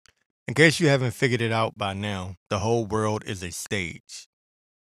In case you haven't figured it out by now, the whole world is a stage.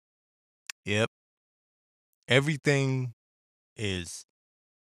 Yep. Everything is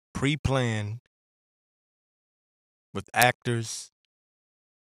pre planned with actors,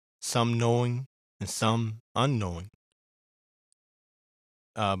 some knowing and some unknowing.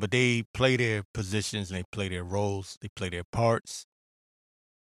 But they play their positions and they play their roles, they play their parts.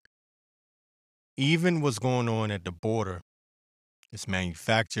 Even what's going on at the border is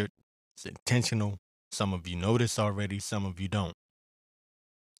manufactured, it's intentional. Some of you know this already, some of you don't.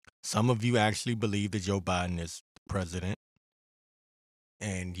 Some of you actually believe that Joe Biden is the president,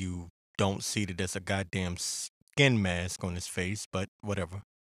 and you don't see that there's a goddamn skin mask on his face, but whatever.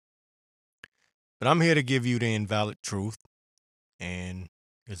 But I'm here to give you the invalid truth, and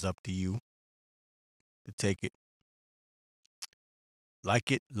it's up to you to take it. Like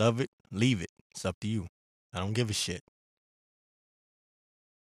it, love it, leave it. It's up to you. I don't give a shit.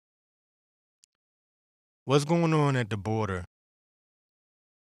 What's going on at the border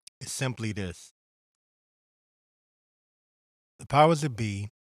is simply this: the powers that be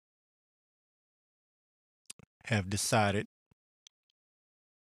have decided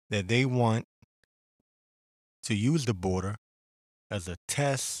that they want to use the border as a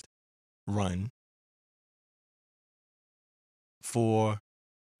test run for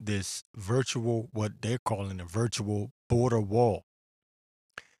this virtual, what they're calling a virtual border wall.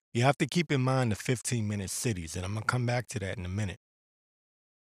 You have to keep in mind the 15-minute cities, and I'm going to come back to that in a minute.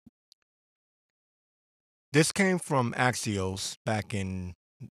 This came from Axios back in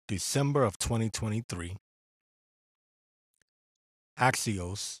December of 2023.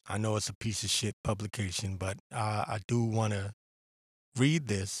 Axios, I know it's a piece of shit publication, but I do want to read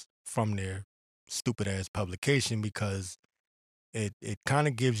this from their stupid ass publication because it kind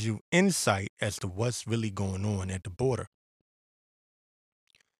of gives you insight as to what's really going on at the border.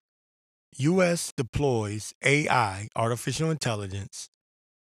 U.S. deploys AI, artificial intelligence,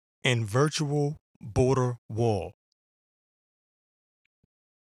 in virtual border wall.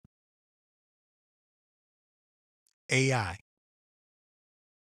 AI,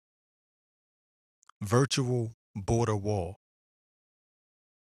 virtual border wall.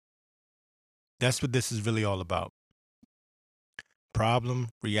 That's what this is really all about. Problem,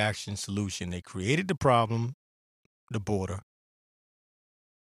 reaction, solution. They created the problem, the border.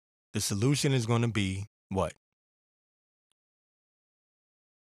 The solution is going to be what?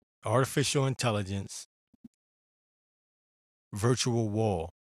 Artificial intelligence, virtual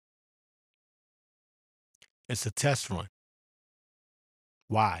wall. It's a test run.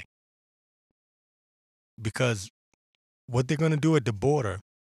 Why? Because what they're going to do at the border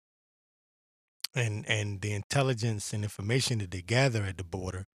and the intelligence and information that they gather at the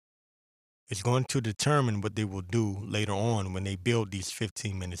border is going to determine what they will do later on when they build these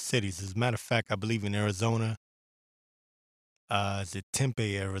 15-minute cities. As a matter of fact, I believe in Arizona, is it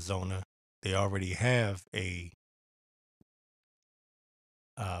Tempe, Arizona, they already have a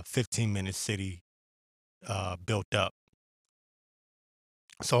 15-minute city built up.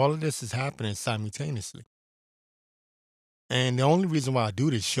 So all of this is happening simultaneously. And the only reason why I do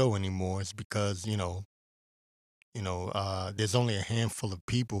this show anymore is because, there's only a handful of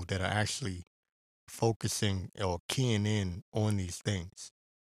people that are actually focusing or keying in on these things,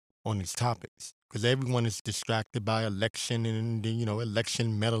 on these topics, because everyone is distracted by election and,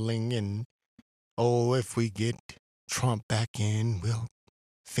 election meddling. And, oh, if we get Trump back in, we'll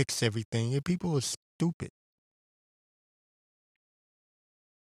fix everything. And people are stupid.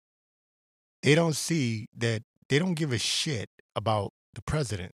 They don't see that they don't give a shit about the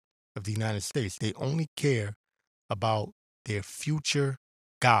president of the United States. They only care about their future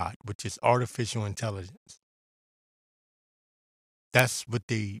God, which is artificial intelligence. That's what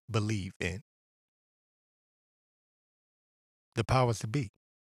they believe in. The powers to be.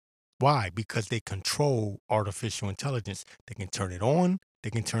 Why? Because they control artificial intelligence. They can turn it on, they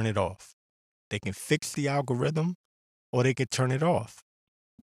can turn it off. They can fix the algorithm or they can turn it off.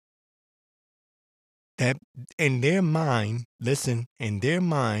 That in their mind, listen, in their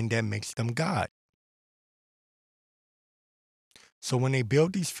mind, that makes them God. So when they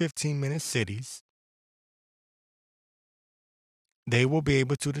build these 15-minute cities, they will be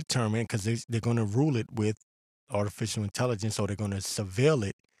able to determine, because they're going to rule it with artificial intelligence, or they're going to surveil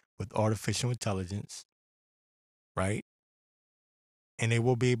it with artificial intelligence, right? And they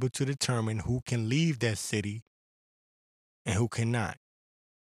will be able to determine who can leave that city and who cannot.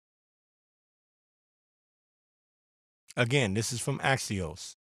 Again, this is from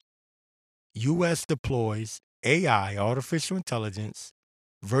Axios. U.S. deploys AI, artificial intelligence,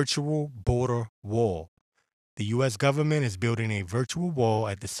 virtual border wall. The U.S. government is building a virtual wall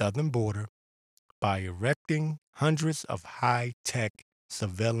at the southern border by erecting hundreds of high-tech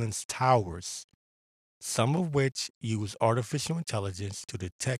surveillance towers, some of which use artificial intelligence to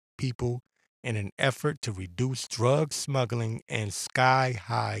detect people in an effort to reduce drug smuggling and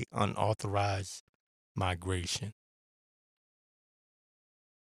sky-high unauthorized migration.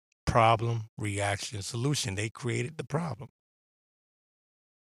 Problem, reaction, solution. They created the problem.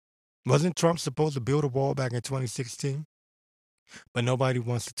 Wasn't Trump supposed to build a wall back in 2016? But nobody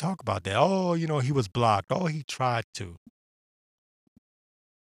wants to talk about that. Oh, he was blocked. Oh, he tried to.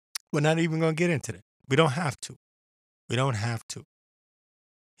 We're not even going to get into that. We don't have to. We don't have to.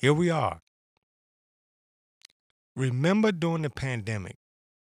 Here we are. Remember during the pandemic,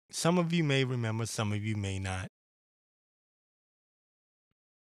 some of you may remember, some of you may not.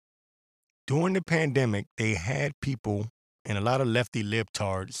 During the pandemic, they had people and a lot of lefty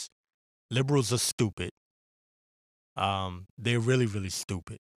libtards. Liberals are stupid. They're really, really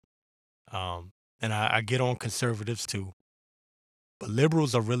stupid. And I get on conservatives too, but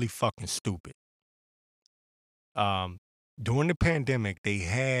liberals are really fucking stupid. During the pandemic, they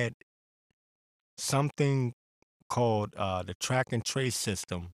had something called the track and trace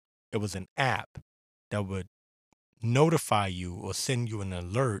system. It was an app that would notify you or send you an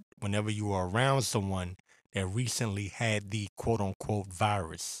alert whenever you were around someone that recently had the quote unquote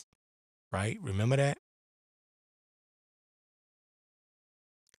virus, right? Remember that?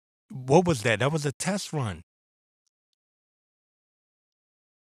 What was that? That was a test run.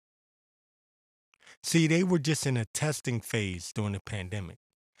 See, they were just in a testing phase during the pandemic.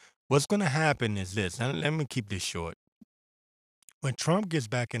 What's going to happen is this, and let me keep this short. When Trump gets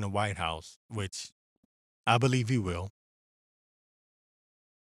back in the White House, which I believe he will,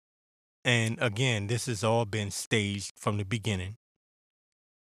 and again, this has all been staged from the beginning.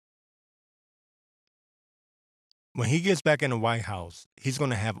 When he gets back in the White House, he's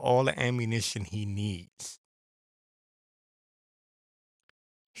going to have all the ammunition he needs.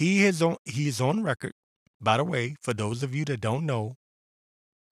 He is on record, by the way, for those of you that don't know,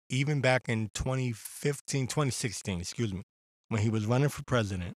 even back in 2016, when he was running for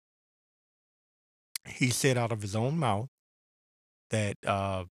president, he said out of his own mouth that,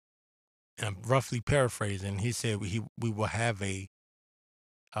 and I'm roughly paraphrasing, he said we will have a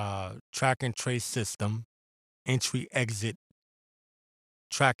track and trace system, entry exit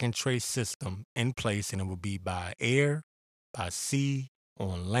track and trace system in place, and it will be by air, by sea,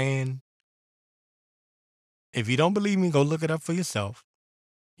 on land. If you don't believe me, go look it up for yourself.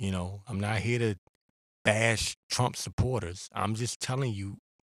 I'm not here to bash Trump supporters. I'm just telling you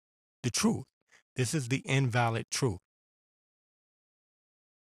the truth. This is the invalid truth.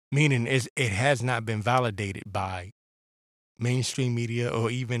 Meaning it has not been validated by mainstream media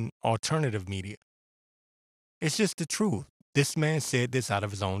or even alternative media. It's just the truth. This man said this out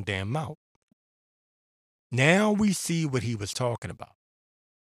of his own damn mouth. Now we see what he was talking about.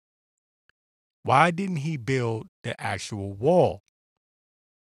 Why didn't he build the actual wall?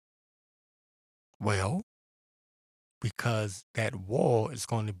 Well, because that wall is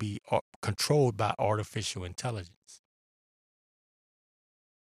going to be controlled by artificial intelligence.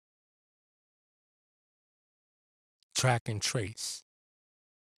 Track and trace.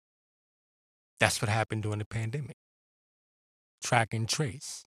 That's what happened during the pandemic. Track and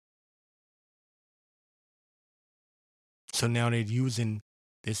trace. So now they're using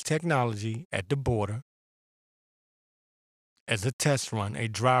this technology at the border as a test run, a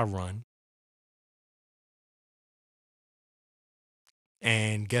dry run.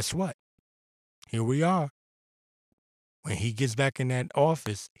 And guess what? Here we are. When he gets back in that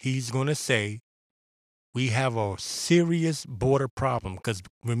office, he's going to say, we have a serious border problem. Because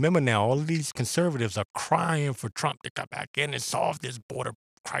remember now, all of these conservatives are crying for Trump to come back in and solve this border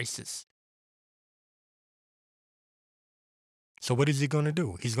crisis. So what is he going to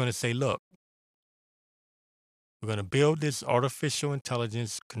do? He's going to say, look, we're going to build this artificial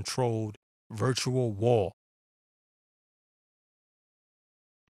intelligence controlled virtual wall.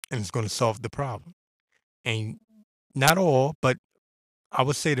 And it's going to solve the problem. And not all, but I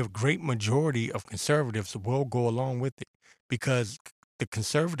would say the great majority of conservatives will go along with it, because the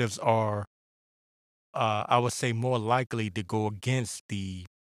conservatives are, I would say, more likely to go against the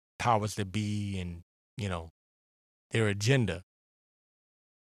powers that be and, their agenda.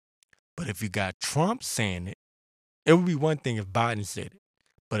 But if you got Trump saying it, it would be one thing if Biden said it.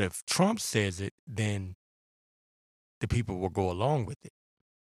 But if Trump says it, then the people will go along with it.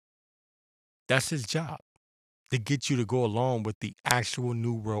 That's his job, to get you to go along with the actual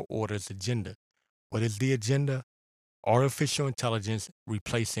New World Order's agenda. What is the agenda? Artificial intelligence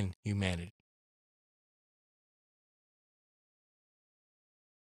replacing humanity.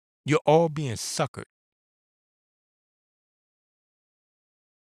 You're all being suckered.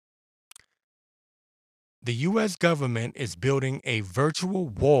 The U.S. government is building a virtual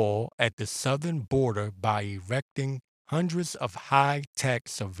wall at the southern border by erecting hundreds of high tech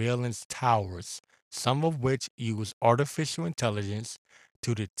surveillance towers, some of which use artificial intelligence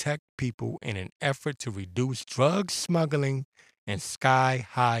to detect people in an effort to reduce drug smuggling and sky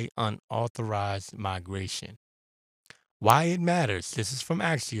high unauthorized migration. Why it matters. This is from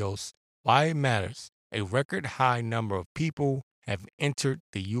Axios. Why it matters. A record high number of people have entered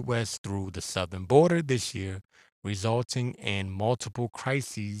the U.S. through the southern border this year, resulting in multiple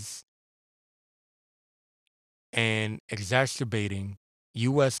crises and exacerbating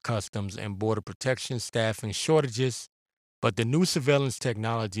U.S. Customs and Border Protection staffing shortages. But the new surveillance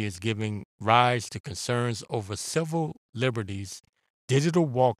technology is giving rise to concerns over civil liberties,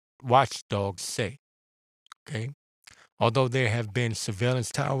 digital watchdogs say. Okay. Although there have been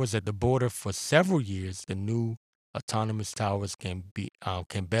surveillance towers at the border for several years, the new autonomous towers can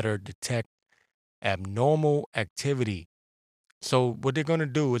better detect abnormal activity. So what they're going to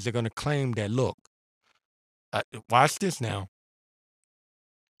do is they're going to claim that look, watch this now.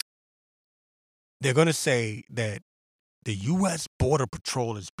 They're going to say that the U.S. Border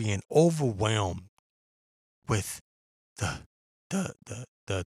Patrol is being overwhelmed with the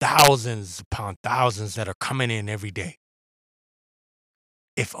the thousands upon thousands that are coming in every day.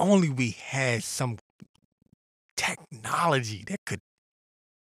 If only we had some technology that could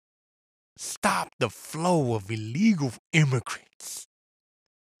stop the flow of illegal immigrants.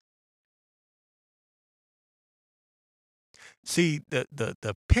 See,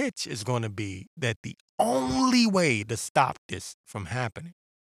 the pitch is going to be that the only way to stop this from happening,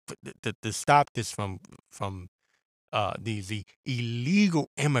 to stop this from these illegal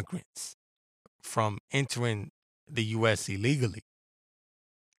immigrants from entering the U.S. illegally,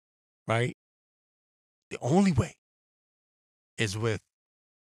 right? The only way is with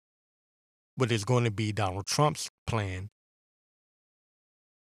what is going to be Donald Trump's plan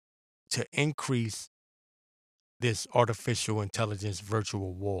to increase this artificial intelligence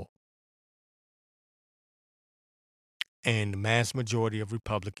virtual wall. And the mass majority of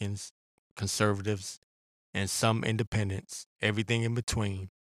Republicans, conservatives, and some independents, everything in between,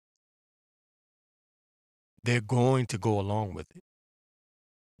 they're going to go along with it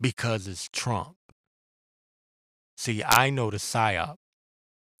because it's Trump. See, I know the psyop.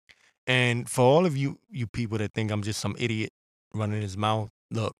 And for all of you people that think I'm just some idiot running his mouth,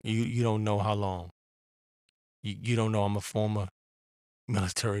 look, you don't know how long. You don't know I'm a former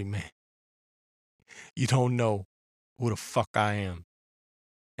military man. You don't know who the fuck I am.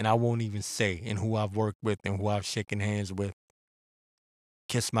 And I won't even say and who I've worked with and who I've shaken hands with.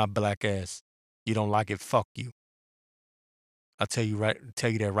 Kiss my black ass. You don't like it, fuck you. I'll tell you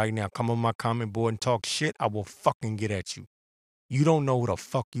that right now. Come on my comment board and talk shit, I will fucking get at you. You don't know who the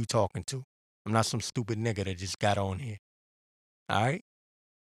fuck you talking to. I'm not some stupid nigga that just got on here. All right?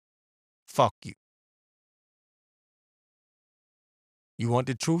 Fuck you. You want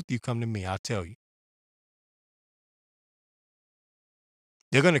the truth? You come to me. I'll tell you.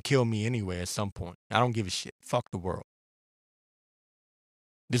 They're going to kill me anyway at some point. I don't give a shit. Fuck the world.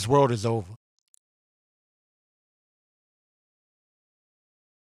 This world is over.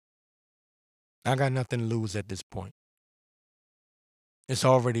 I got nothing to lose at this point. It's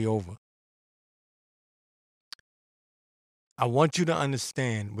already over. I want you to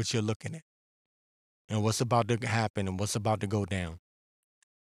understand what you're looking at and what's about to happen and what's about to go down.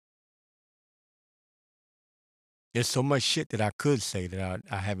 There's so much shit that I could say that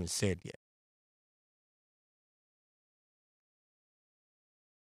I haven't said yet.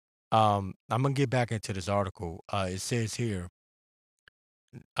 I'm gonna get back into this article. It says here,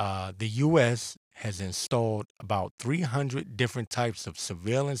 the U.S. has installed about 300 different types of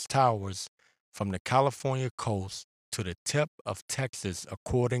surveillance towers from the California coast to the tip of Texas,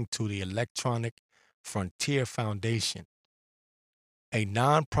 according to the Electronic Frontier Foundation, a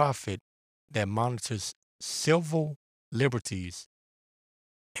nonprofit that monitors civil liberties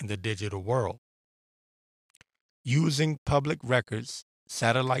in the digital world. Using public records,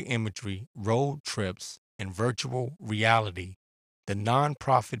 satellite imagery, road trips, and virtual reality, the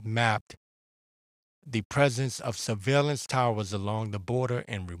nonprofit mapped the presence of surveillance towers along the border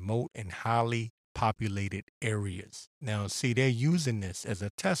in remote and highly populated areas. Now, see, they're using this as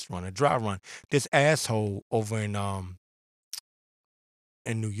a test run, a dry run. This asshole over in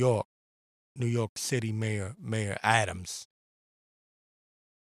New York City Mayor Adams,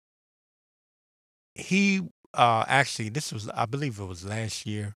 he actually, this was, I believe it was last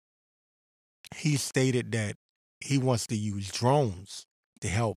year, he stated that he wants to use drones to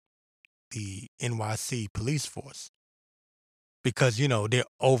help the NYC police force because, they're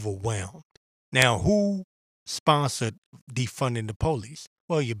overwhelmed. Now, who sponsored defunding the police?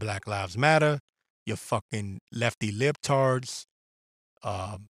 Well, your Black Lives Matter, your fucking lefty libtards,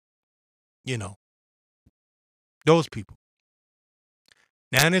 um, you know, those people.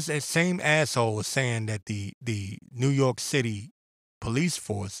 Now, this same asshole is saying that the New York City police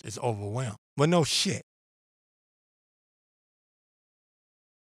force is overwhelmed. Well, no shit.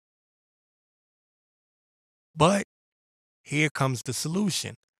 But here comes the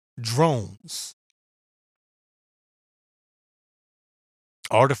solution. Drones,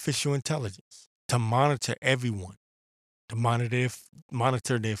 artificial intelligence to monitor everyone, to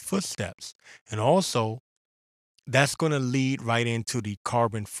monitor their footsteps. And also, that's going to lead right into the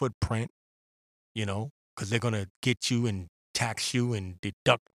carbon footprint, because they're going to get you and tax you and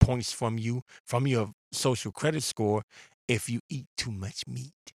deduct points from you, from your social credit score if you eat too much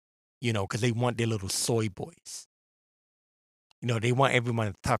meat, because they want their little soy boys. They want everyone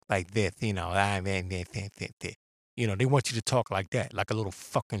to talk like this, they want you to talk like that, like a little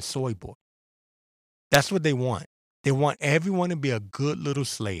fucking soy boy. That's what they want. They want everyone to be a good little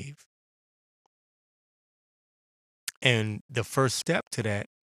slave. And the first step to that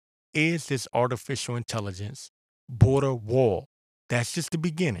is this artificial intelligence border wall. That's just the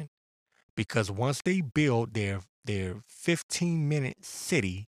beginning. Because once they build their 15-minute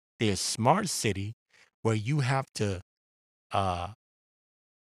city, their smart city, where you have to I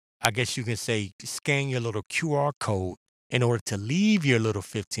guess you can say scan your little QR code in order to leave your little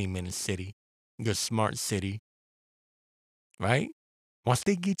 15-minute city, your smart city, right? Once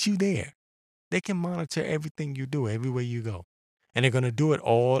they get you there, they can monitor everything you do, everywhere you go. And they're going to do it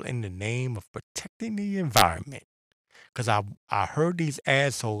all in the name of protecting the environment. Because I heard these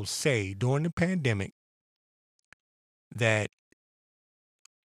assholes say during the pandemic that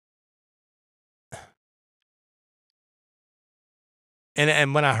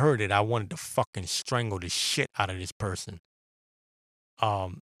and when I heard it, I wanted to fucking strangle the shit out of this person.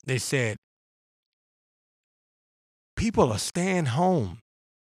 They said people are staying home.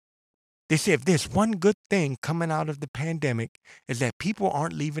 They say if there's one good thing coming out of the pandemic is that people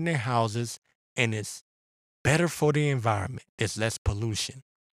aren't leaving their houses and it's better for the environment. There's less pollution.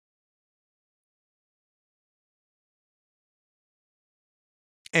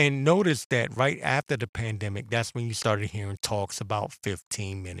 And notice that right after the pandemic, that's when you started hearing talks about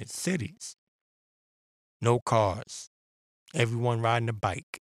 15-minute cities. No cars. Everyone riding a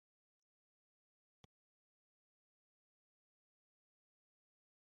bike.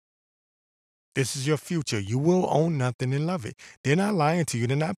 This is your future. You will own nothing and love it. They're not lying to you.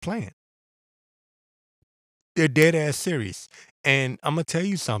 They're not playing. They're dead ass serious. And I'm going to tell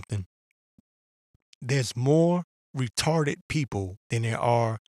you something. There's more retarded people than there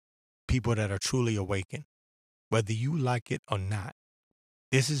are people that are truly awakened, whether you like it or not.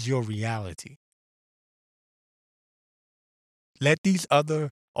 This is your reality. Let these other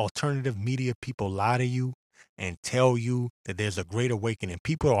alternative media people lie to you and tell you that there's a great awakening.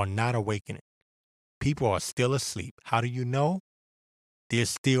 People are not awakening. People are still asleep. How do you know? They're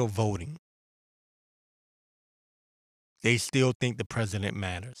still voting. They still think the president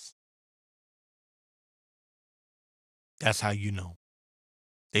matters. That's how you know.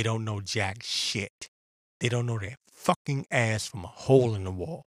 They don't know jack shit. They don't know their fucking ass from a hole in the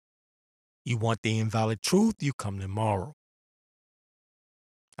wall. You want the invalid truth? You come tomorrow.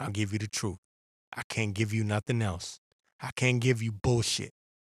 I'll give you the truth. I can't give you nothing else. I can't give you bullshit.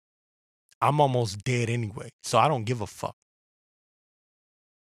 I'm almost dead anyway, so I don't give a fuck.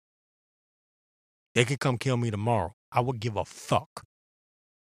 They could come kill me tomorrow. I would give a fuck.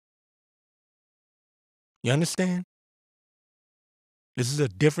 You understand? This is a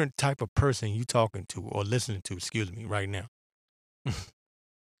different type of person you talking to or listening to, excuse me, right now.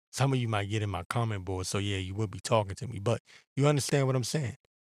 Some of you might get in my comment board, so yeah, you would be talking to me, but you understand what I'm saying?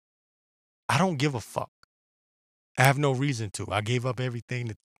 I don't give a fuck. I have no reason to. I gave up everything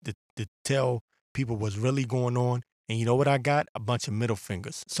to tell people what's really going on. And you know what I got? A bunch of middle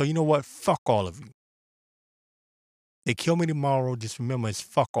fingers. So you know what? Fuck all of you. They kill me tomorrow. Just remember, it's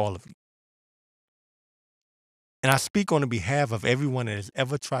fuck all of you. And I speak on the behalf of everyone that has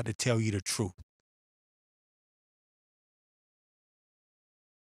ever tried to tell you the truth.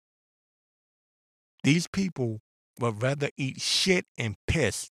 These people would rather eat shit and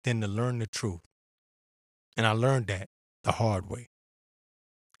piss than to learn the truth. And I learned that the hard way.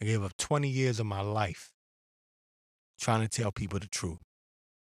 I gave up 20 years of my life trying to tell people the truth.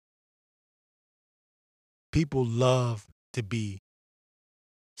 People love to be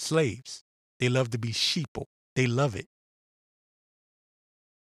slaves. They love to be sheeple. They love it.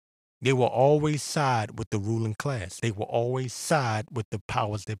 They will always side with the ruling class. They will always side with the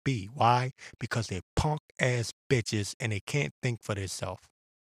powers that be. Why? Because they're punk ass bitches and they can't think for themselves.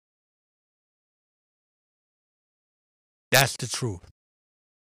 That's the truth.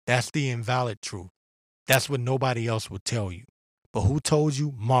 That's the invalid truth. That's what nobody else will tell you. But who told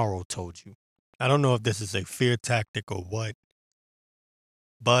you? Morrow told you. I don't know if this is a fear tactic or what,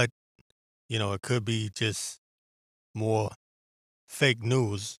 but it could be just more fake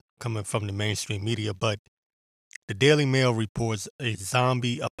news coming from the mainstream media. But the Daily Mail reports a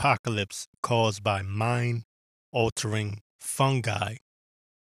zombie apocalypse caused by mind altering fungi,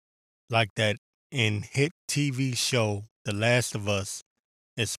 like that in hit TV show The Last of Us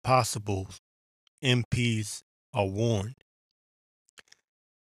is possible. MPs are warned.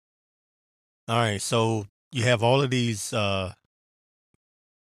 All right, so you have all of these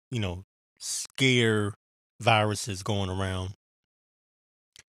scare viruses going around.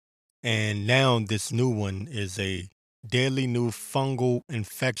 And now this new one is a deadly new fungal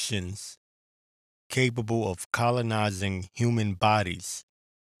infections capable of colonizing human bodies,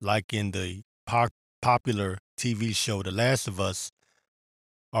 like in the popular TV show The Last of Us,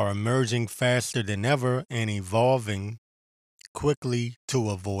 are emerging faster than ever and evolving quickly to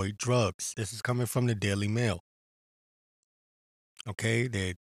avoid drugs. This is coming from the Daily Mail. Okay,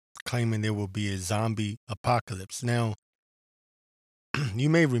 they're claiming there will be a zombie apocalypse. Now, you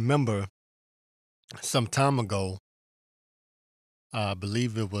may remember some time ago, I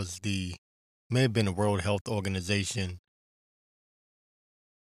believe it was may have been the World Health Organization.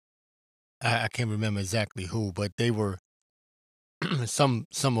 I can't remember exactly who, but they were some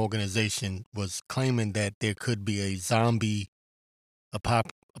organization was claiming that there could be a zombie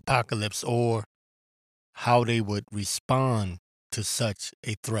apocalypse, or how they would respond to such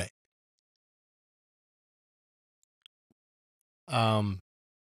a threat.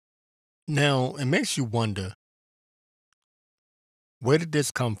 Now it makes you wonder, where did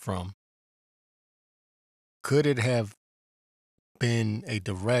this come from? Could it have been a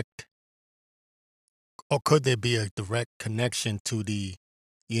direct, or could there be a direct connection to the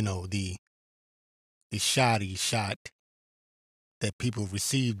shoddy shot that people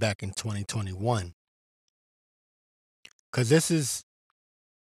received back in 2021? Because this is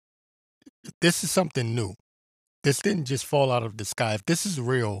something new. This didn't just fall out of the sky. If this is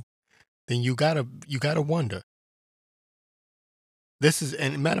real, then you gotta wonder. This is,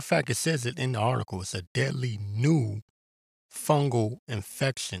 and matter of fact, it says it in the article. It's a deadly new fungal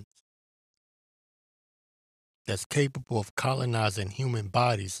infection that's capable of colonizing human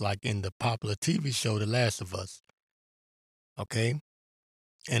bodies, like in the popular TV show The Last of Us. Okay,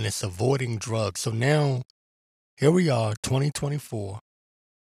 and it's avoiding drugs. So now, here we are, 2024,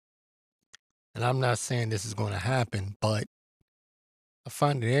 and I'm not saying this is going to happen, but I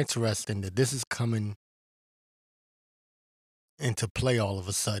find it interesting that this is coming into play all of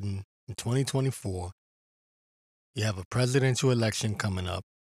a sudden in 2024. You have a presidential election coming up.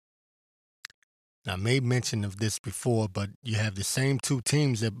 Now, I made mention of this before, but you have the same two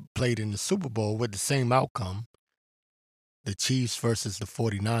teams that played in the Super Bowl with the same outcome, the Chiefs versus the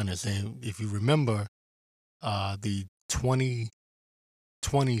 49ers. And if you remember, the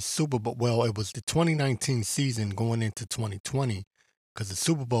 2020 Super Bowl, well, it was the 2019 season going into 2020, because the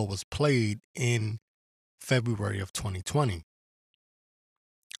Super Bowl was played in February of 2020,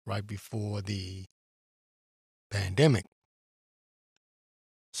 right before the pandemic.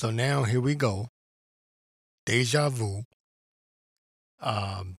 So now here we go. Deja vu.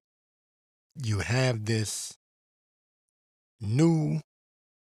 You have this new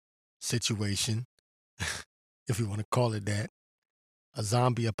situation, if you want to call it that, a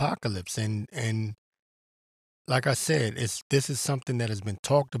zombie apocalypse. And like I said, this is something that has been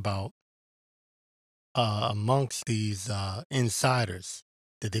talked about amongst these insiders,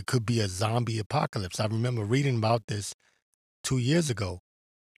 that there could be a zombie apocalypse. I remember reading about this 2 years ago,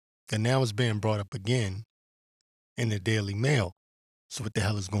 and now it's being brought up again in the Daily Mail. So what the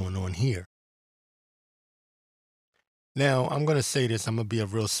hell is going on here? Now, I'm going to say this. I'm going to be a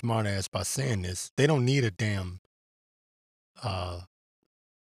real smart ass by saying this. They don't need a damn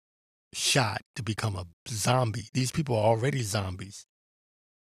shot to become a zombie. These people are already zombies.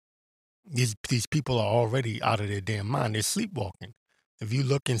 These people are already out of their damn mind. They're sleepwalking. If you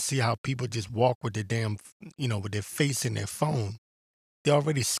look and see how people just walk with their damn, with their face in their phone, they're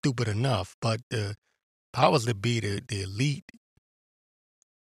already stupid enough. But the powers that be, the elite,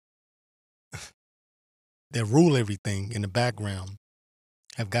 that rule everything in the background,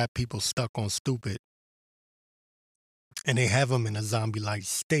 have got people stuck on stupid, and they have them in a zombie-like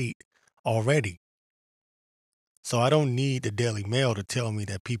state already. So I don't need the Daily Mail to tell me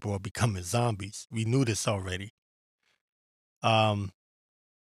that people are becoming zombies. We knew this already. Um,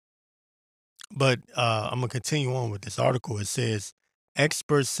 but I'm gonna continue on with this article. It says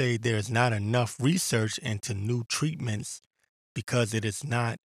experts say there is not enough research into new treatments because it is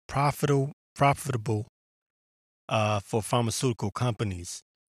not profitable for pharmaceutical companies.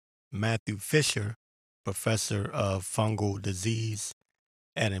 Matthew Fisher, professor of fungal disease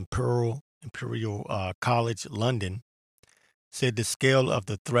at Imperial College London, said the scale of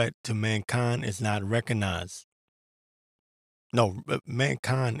the threat to mankind is not recognized. No,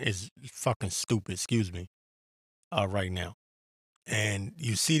 mankind is fucking stupid, excuse me, right now. And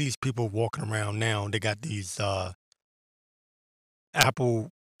you see these people walking around now, they got these Apple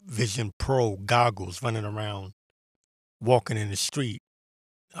Vision Pro goggles running around, walking in the street.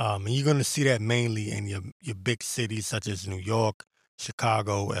 And you're going to see that mainly in your big cities such as New York,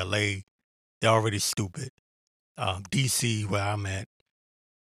 Chicago, LA. They're already stupid. DC, where I'm at,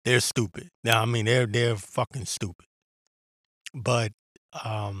 they're stupid. Now, I mean, they're fucking stupid. But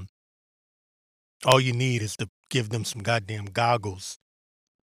all you need is to give them some goddamn goggles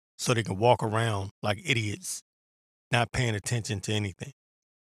so they can walk around like idiots, not paying attention to anything.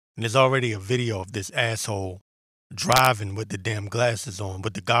 And there's already a video of this asshole driving with the damn glasses on,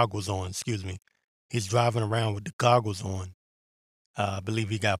 with the goggles on, excuse me. He's driving around with the goggles on. I believe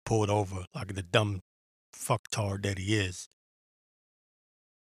he got pulled over like the dumb fucktard that he is.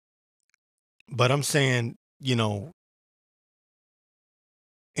 But I'm saying, in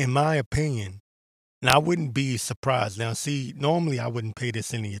my opinion, and I wouldn't be surprised. Now, see, normally I wouldn't pay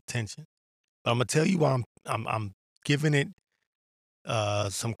this any attention, but I'm gonna tell you why I'm giving it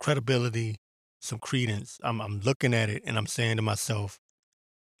some credibility, some credence. I'm looking at it and I'm saying to myself,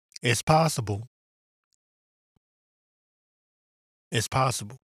 it's possible. It's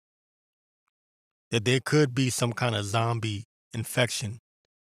possible that there could be some kind of zombie infection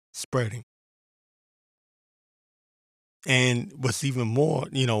spreading. And what's even more,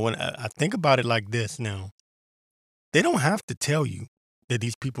 when I think about it like this now, they don't have to tell you that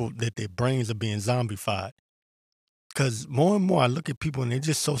these people, that their brains are being zombified. Because more and more I look at people and they're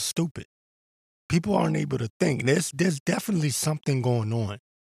just so stupid. People aren't able to think. There's definitely something going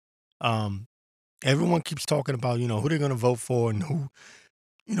on. Everyone keeps talking about, who they're going to vote for and who,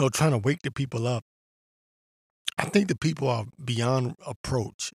 trying to wake the people up. I think the people are beyond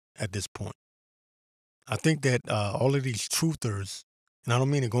approach at this point. I think that all of these truthers, and I don't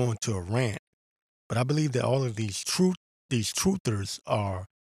mean to go into a rant, but I believe that all of these truthers are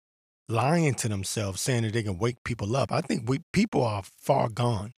lying to themselves, saying that they can wake people up. I think people are far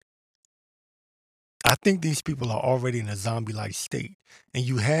gone. I think these people are already in a zombie-like state, and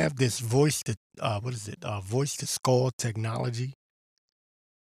you have this voice to voice to skull technology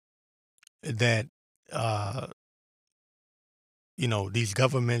that these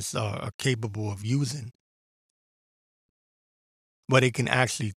governments are capable of using, where they can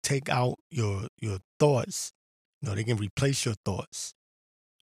actually take out your thoughts. They can replace your thoughts.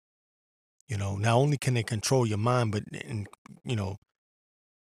 Not only can they control your mind, but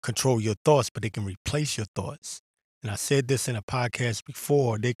control your thoughts, but they can replace your thoughts. And I said this in a podcast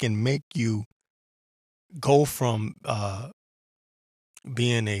before. They can make you go from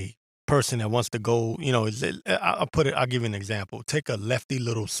being a person that wants to go. I'll give you an example. Take a lefty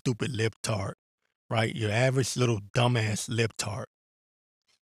little stupid libtard, right? Your average little dumbass libtard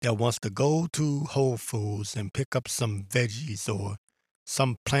that wants to go to Whole Foods and pick up some veggies or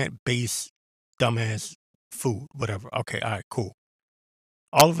some plant-based dumbass food, whatever. Okay, all right, cool.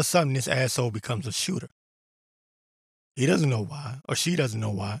 All of a sudden, this asshole becomes a shooter. He doesn't know why, or she doesn't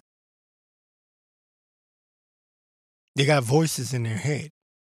know why. They got voices in their head.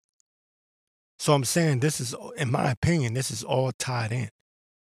 So I'm saying this is, in my opinion, this is all tied in.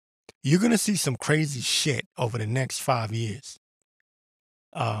 You're going to see some crazy shit over the next 5 years.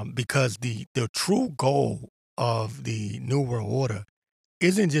 Because the true goal of the New World Order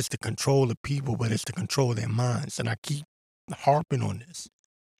isn't just to control the people, but it's to control their minds. And I keep harping on this.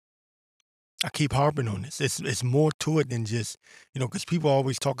 It's more to it than just, because people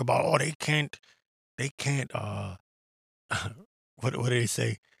always talk about, oh, they can't, what do they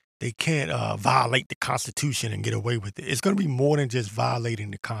say? They can't violate the Constitution and get away with it. It's going to be more than just violating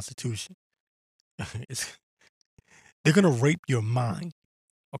the Constitution. They're going to rape your mind,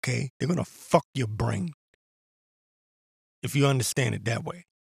 okay? They're going to fuck your brain, if you understand it that way.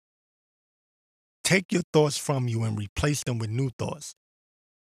 Take your thoughts from you and replace them with new thoughts.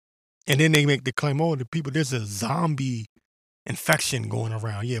 And then they make the claim, oh, there's a zombie infection going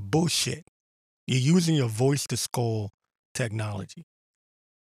around. Yeah, bullshit. You're using your voice to skull technology.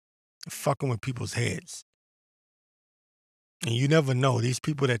 Fucking with people's heads. And you never know. These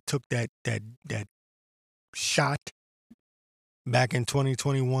people that took that shot back in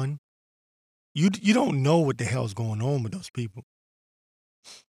 2021, you don't know what the hell's going on with those people.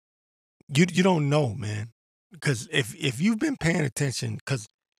 You don't know, man. Because if you've been paying attention, because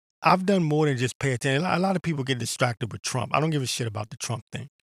I've done more than just pay attention. A lot of people get distracted with Trump. I don't give a shit about the Trump thing.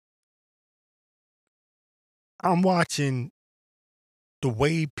 I'm watching the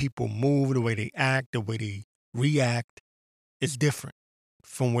way people move, the way they act, the way they react is different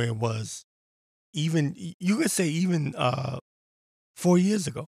from where it was even, you could say even 4 years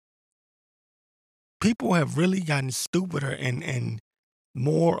ago. People have really gotten stupider and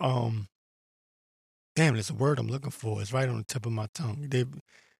more, damn, there's a word I'm looking for. It's right on the tip of my tongue. They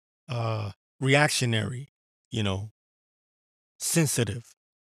reactionary, you know, sensitive.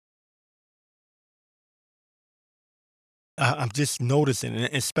 I'm just noticing,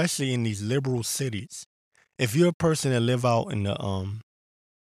 and especially in these liberal cities. If you're a person that live out in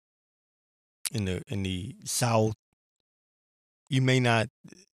the South, you may not,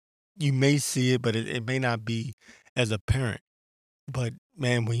 you may see it, but it may not be as apparent. But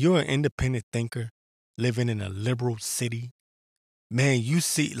man, when you're an independent thinker living in a liberal city, man, you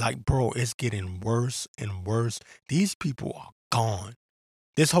see, like, bro, it's getting worse and worse. These people are gone.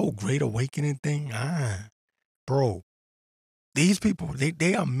 This whole Great Awakening thing, bro, these people,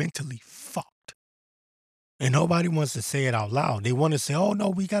 they are mentally fucked. And nobody wants to say it out loud. They want to say, oh no,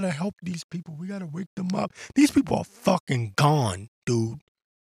 we got to help these people. We got to wake them up. These people are fucking gone, dude.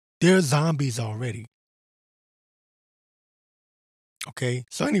 They're zombies already. Okay?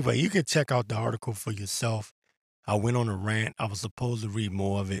 So anyway, you can check out the article for yourself. I went on a rant. I was supposed to read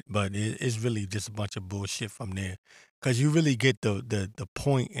more of it, but it's really just a bunch of bullshit from there. Because you really get the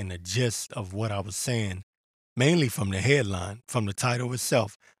point and the gist of what I was saying, mainly from the headline, from the title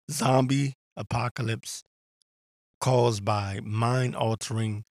itself. Zombie apocalypse caused by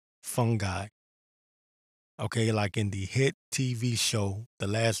mind-altering fungi. Okay, like in the hit TV show, The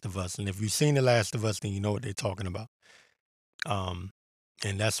Last of Us. And if you've seen The Last of Us, then you know what they're talking about. And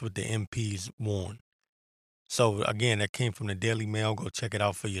that's what the MPs warn. So again, that came from the Daily Mail. Go check it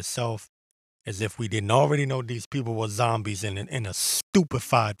out for yourself. As if we didn't already know these people were zombies in a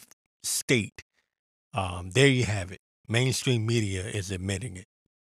stupefied state. There you have it. Mainstream media is admitting it.